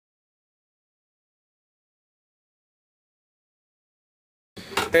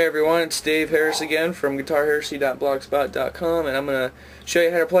Hey everyone, it's Dave Harris again from guitarheresy.blogspot.com, and I'm going to show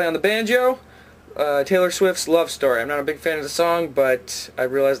you how to play on the banjo Taylor Swift's Love Story. I'm not a big fan of the song, but I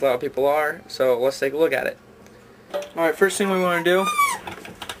realize a lot of people are, so let's take a look at it. Alright, first thing we want to do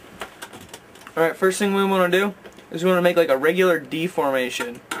is we want to make like a regular D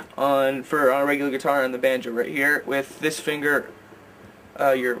formation on a regular guitar on the banjo right here, with this finger,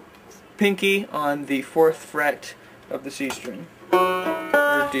 your pinky, on the 4th fret of the C string.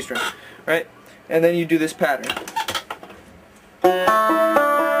 Or D string, right? And then you do this pattern.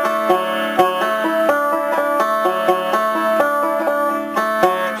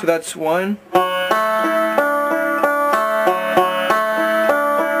 So that's 1.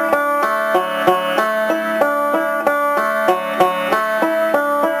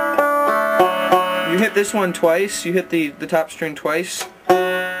 You hit this one twice. You hit the top string twice.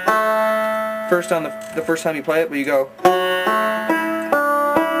 First on the first time you play it, but you go.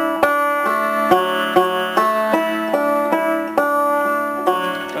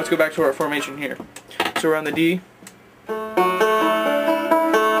 Let's go back to our formation here. So we're on the D.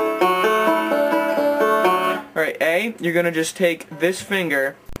 Alright, A, you're going to just take this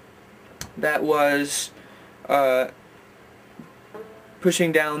finger that was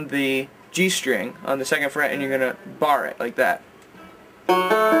pushing down the G string on the 2nd fret, and you're going to bar it like that.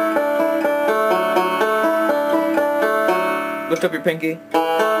 Lift up your pinky.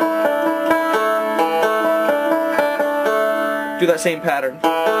 Do that same pattern.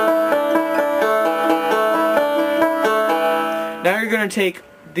 Now you're going to take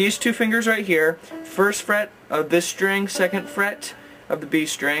these two fingers right here, 1st fret of this string, 2nd fret of the B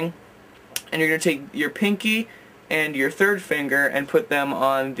string, and you're going to take your pinky and your 3rd finger and put them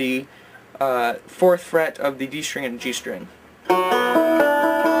on the 4th fret of the D string and G string.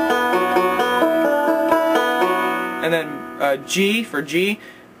 And then G, for G,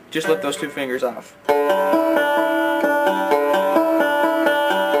 just lift those two fingers off.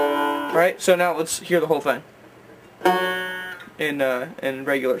 Alright, so now let's hear the whole thing in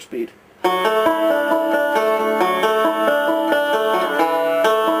regular speed.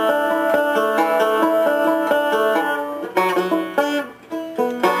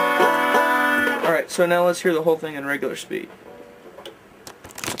 Alright, so now let's hear the whole thing in regular speed.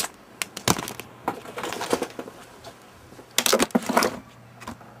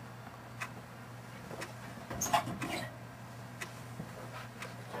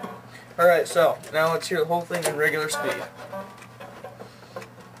 Alright, so now let's hear the whole thing in regular speed.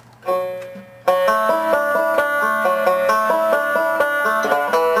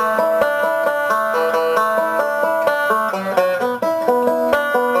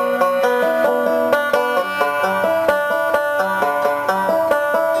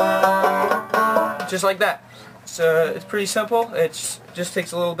 Just like that. So it's pretty simple. It just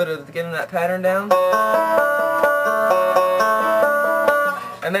takes a little bit of getting that pattern down.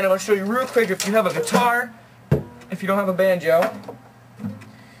 And then I'm going to show you real quick, if you have a guitar, if you don't have a banjo,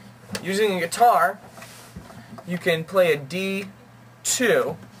 using a guitar, you can play a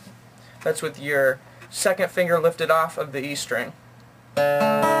D2. That's with your 2nd finger lifted off of the E string.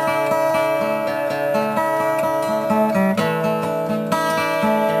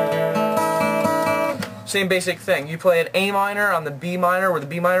 Same basic thing. You play an A minor on the B minor, where the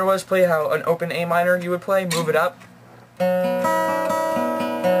B minor was. Play how an open A minor you would play. Move it up.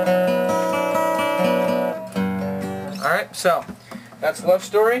 Alright, so that's Love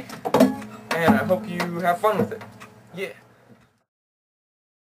Story, and I hope you have fun with it. Yeah.